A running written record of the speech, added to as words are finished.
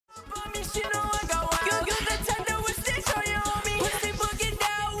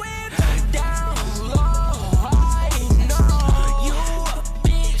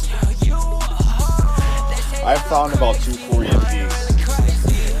I found about 240 a piece.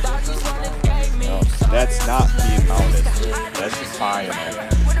 No, that's not being mounted. That's just high in there.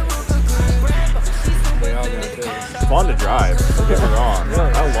 It's fun to drive. Don't get me wrong. I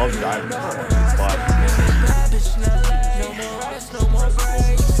love driving this thing, but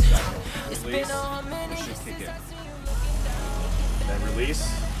release, it should kick in. Then release.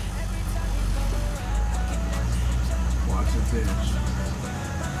 Watch the pitch.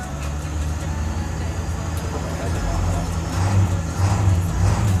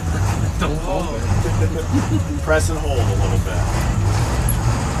 Don't hold it. Press and hold a little bit.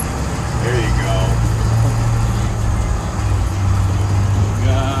 There you go.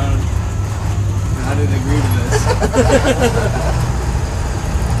 God, I didn't agree to this.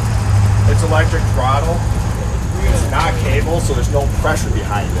 It's electric throttle. It's not cable, so there's no pressure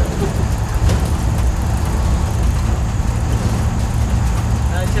behind it.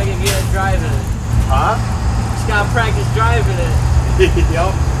 That's how you get driving it. Huh? Just gotta practice driving it.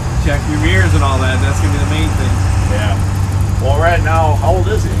 Yep. Check your mirrors and all that. That's gonna be the main thing. Yeah. Well, right now, how old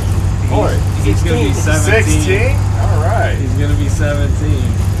is he? He's gonna be 17. 16? All right. He's gonna be 17.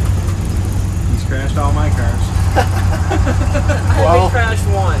 He's crashed all my cars. I only crashed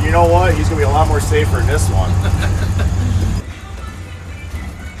one. You know what? He's gonna be a lot more safer in this one. I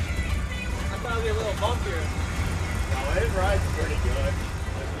thought it'd be a little bumpier. No, his ride's pretty good.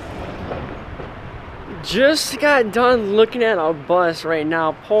 Just got done looking at our bus right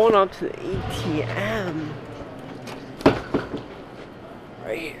now, pulling up to the ATM.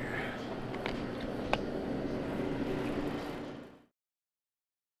 Right here.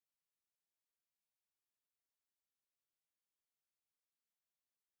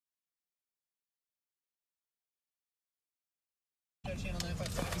 Channel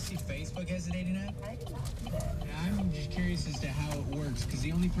 955, you see Facebook has an 89? I'm just curious as to how it works, because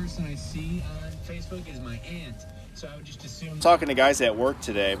the only person I see on Facebook is my aunt, so I would just assume... Talking to guys at work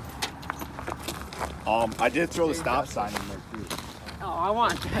today, I did throw the stop sign in there too. Oh, I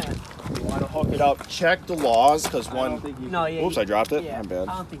want that. You want to hook it up, check the laws, because one... No, yeah. Oops, I dropped it. Yeah, My bad.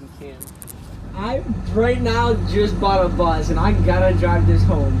 I don't think you can. I right now just bought a bus and I gotta drive this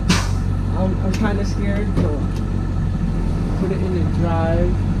home. I'm kind of scared, so put it in the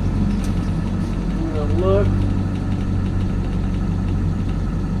drive. I'm gonna look.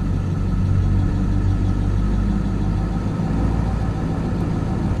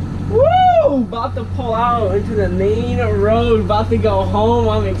 Woo! About to pull out into the main road. About to go home.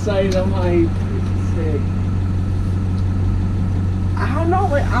 I'm excited. I'm hyped. Sick. I don't know.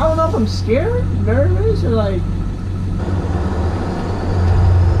 Like, I don't know if I'm scared, nervous, or like.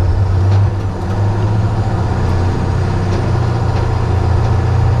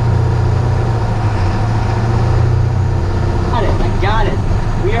 Got it.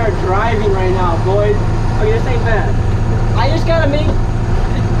 We are driving right now, boys. Okay, this ain't bad. I just gotta make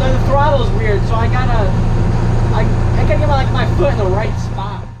the throttle's weird, so I gotta get my foot in the right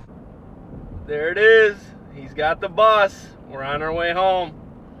spot. There it is. He's got the bus. We're on our way home.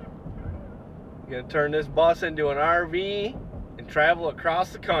 Gonna turn this bus into an RV and travel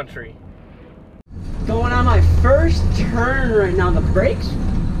across the country. Going on my first turn right now. The brakes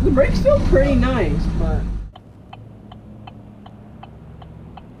feel pretty nice, but.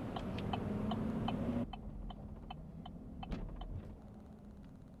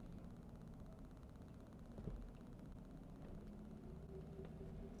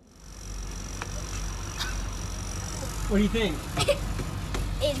 What do you think?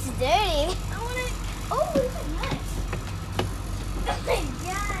 It's dirty. I want it. Oh, this is nice. Oh my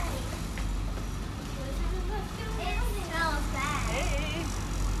god. It smells bad.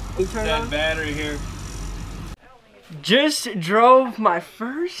 You turn That on? battery here. Just drove my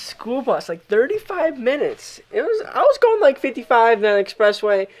first school bus, like 35 minutes. I was going like 55 down the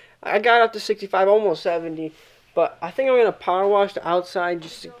expressway. I got up to 65, almost 70. But I think I'm gonna power wash the outside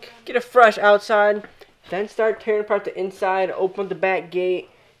just to get it fresh outside. Then start tearing apart the inside, open the back gate,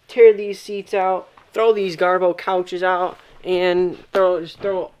 tear these seats out, throw these Garbo couches out, and just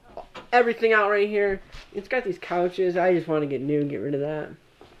throw everything out right here. It's got these couches. I just want to get new and get rid of that.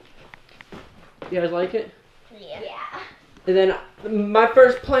 You guys like it? Yeah. And then my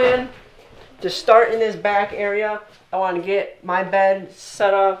first plan, to start in this back area, I want to get my bed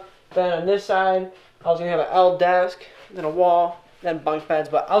set up. Then on this side, I was going to have an L desk, then a wall, then bunk beds.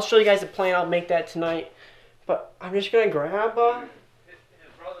 But I'll show you guys the plan. I'll make that tonight. But I'm just going to grab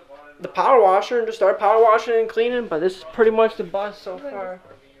the power washer and just start power washing and cleaning. But this is pretty much the bus so far.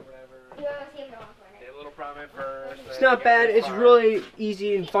 A little prominent first. It's not bad. It's really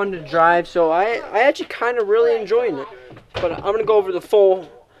easy and fun to drive, so I actually kind of really enjoying it. But I'm gonna go over the full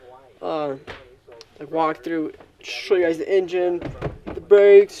like walk through, show you guys the engine, the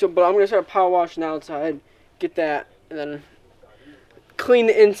brakes. But I'm gonna start power washing the outside, get that, and then clean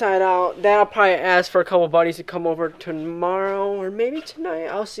the inside out. Then I'll probably ask for a couple buddies to come over tomorrow or maybe tonight.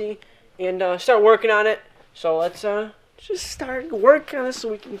 I'll see, and start working on it. So let's just start working on this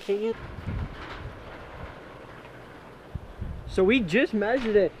so we can clean it. So we just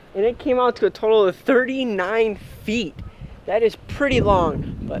measured it, and it came out to a total of 39 feet. That is pretty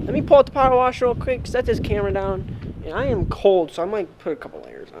long. But let me pull out the power washer real quick, set this camera down, and I am cold, so I might put a couple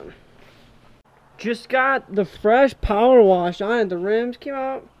layers on. Just got the fresh power wash on it. The rims came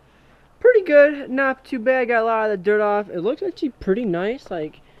out pretty good, not too bad. Got a lot of the dirt off. It looks actually pretty nice.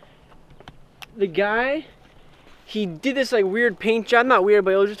 Like, the guy, he did this like weird paint job. Not weird,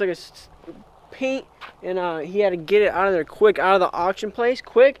 but it was just like a paint, and he had to get it out of there quick, out of the auction place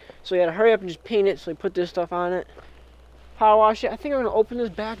quick, so he had to hurry up and just paint it. So he put this stuff on it, power wash it. I think I'm gonna open this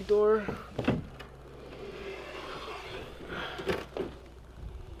back door.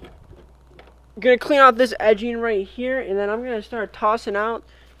 I'm gonna clean out this edging right here, and then I'm gonna start tossing out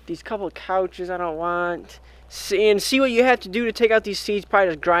these couple of couches I don't want, and see what you have to do to take out these seats. Probably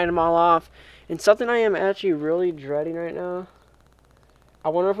just grind them all off. And something I am actually really dreading right now, I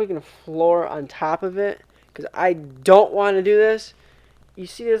wonder if we can floor on top of it, because I don't want to do this. You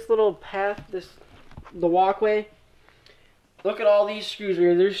see this little path, the walkway? Look at all these screws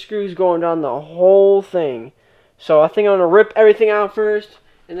here. There's screws going down the whole thing. So I think I'm going to rip everything out first,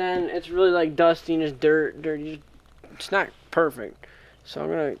 and then it's really like dusty and just dirty. It's not perfect. So I'm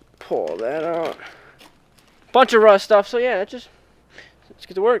going to pull that out. Bunch of rust stuff. So yeah, let's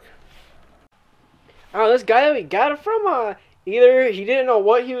get to work. This guy that we got it from, either he didn't know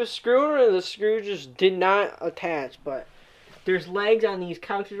what he was screwing, or the screw just did not attach. But there's legs on these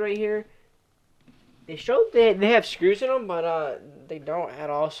couches right here. They showed they have screws in them, but they don't at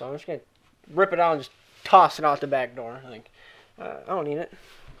all. So I'm just gonna rip it out and just toss it out the back door. Like, I don't need it.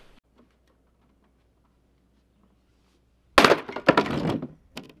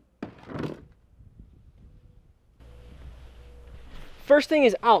 First thing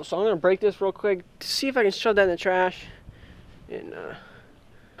is out, so I'm gonna break this real quick to see if I can shove that in the trash and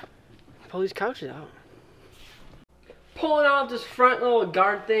pull these couches out. Pulling out this front little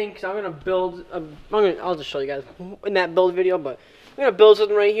guard thing, because I'm gonna build. I'll just show you guys in that build video, but I'm gonna build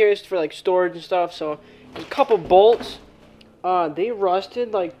something right here just for like storage and stuff. So there's a couple bolts. They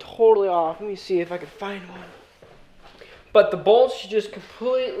rusted like totally off. Let me see if I can find one. But the bolts just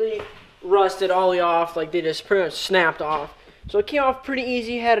completely rusted all the way off. Like, they just pretty much snapped off. So it came off pretty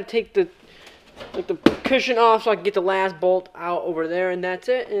easy. Had to take the cushion off so I could get the last bolt out over there, and that's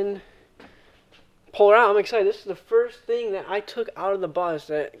it. And pull it out. I'm excited. This is the first thing that I took out of the bus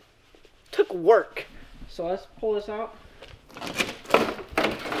that took work. So let's pull this out.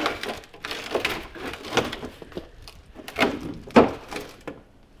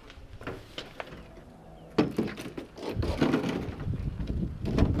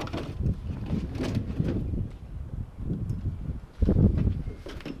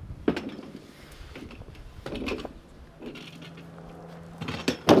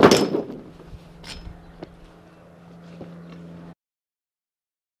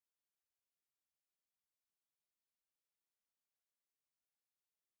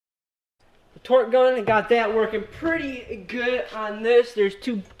 Torque gun, I got that working pretty good on this. There's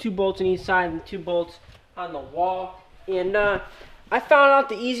two bolts on each side and 2 bolts on the wall. And I found out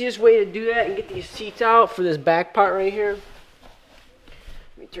the easiest way to do that and get these seats out for this back part right here.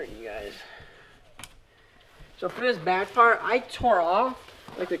 Let me turn you guys. So for this back part, I tore off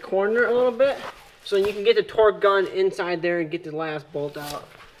like the corner a little bit, so you can get the torque gun inside there and get the last bolt out.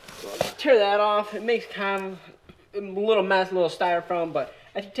 So I'll just tear that off. It makes kind of a little mess, a little styrofoam, but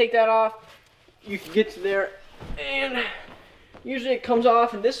if you take that off, you can get to there, and usually it comes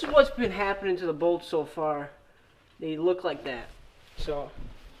off. And this is what's been happening to the bolts so far. They look like that. So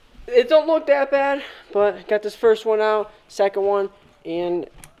it don't look that bad, but got this first one out, second one, and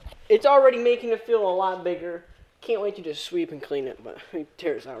it's already making it feel a lot bigger. Can't wait to just sweep and clean it. But let me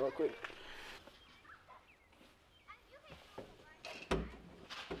tear this out real quick.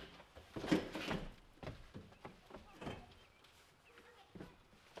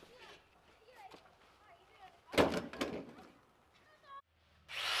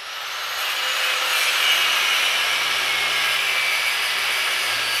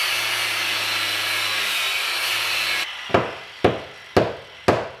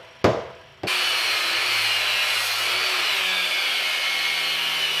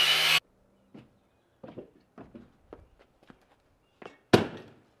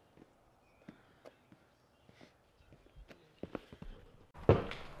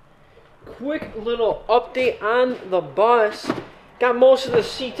 quick little update on the bus. Got most of the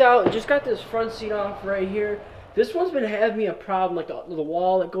seats out and just got this front seat off right here. This one's been having me a problem, like the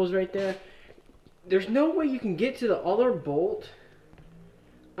wall that goes right there. There's no way you can get to the other bolt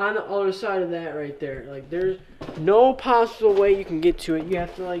on the other side of that right there. Like, there's no possible way you can get to it. You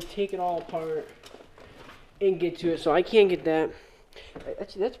have to like take it all apart and get to it. So I can't get that.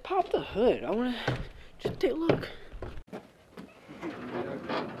 Actually, let's pop the hood. I want to just take a look.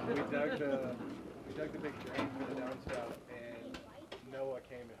 We dug the big drain for the downspout, and Noah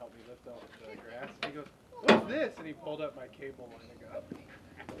came to help me lift up the grass. He goes, "What's this?" And he pulled up my cable line and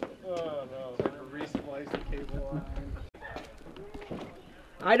go, "Oh no!" So I re-spliced the cable line.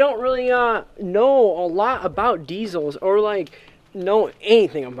 I don't really know a lot about diesels or like know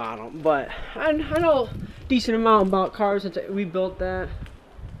anything about them, but I know a decent amount about cars since we built that.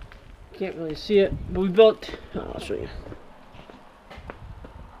 Can't really see it, but we built. I'll show you.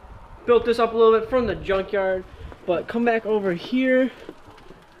 Built this up a little bit from the junkyard, but come back over here.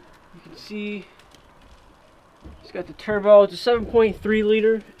 You can see it's got the turbo. It's a 7.3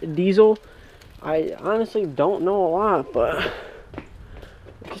 liter diesel. I honestly don't know a lot, but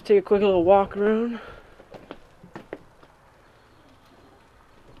just take a quick little walk around.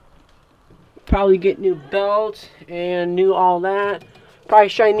 Probably get new belts and new all that. Probably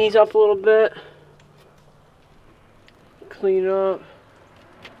shine these up a little bit. Clean up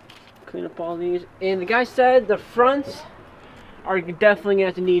all these. And the guy said the fronts are definitely gonna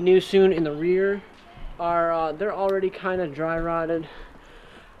have to need new soon. In the rear are they're already kind of dry rotted.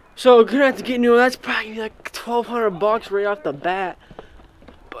 So gonna have to get new. That's probably like $1,200 right off the bat.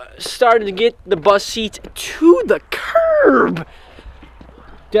 But starting to get the bus seats to the curb.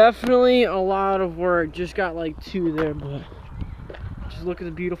 Definitely a lot of work. Just got like 2 there, but just look at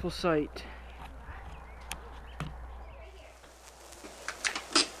the beautiful sight.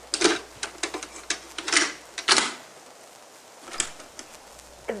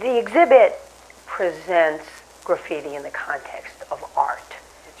 The exhibit presents graffiti in the context of art.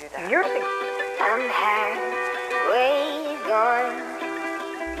 Did you do that? You're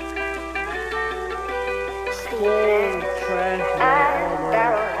trash.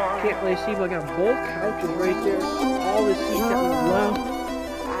 Can't really see, but I got both couches right there. All the seats that were left.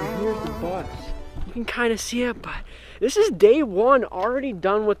 And here's the bus. You can kind of see it, but this is day 1 already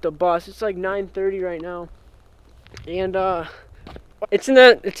done with the bus. It's like 9:30 right now, and it's in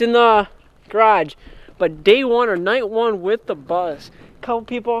the garage. But day 1 or night 1 with the bus. A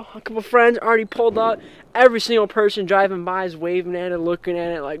couple friends already pulled up. Every single person driving by is waving at it, looking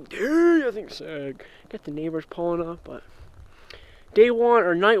at it like, dude, I think sick. Got the neighbors pulling up, but day 1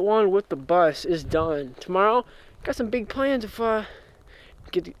 or night 1 with the bus is done. Tomorrow, got some big plans if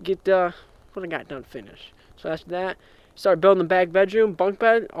get what I got done finished. So after that, start building the back bedroom, bunk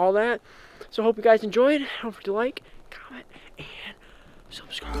bed, all that. So hope you guys enjoyed. Don't forget to like, comment, and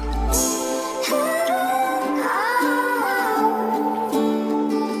subscribe.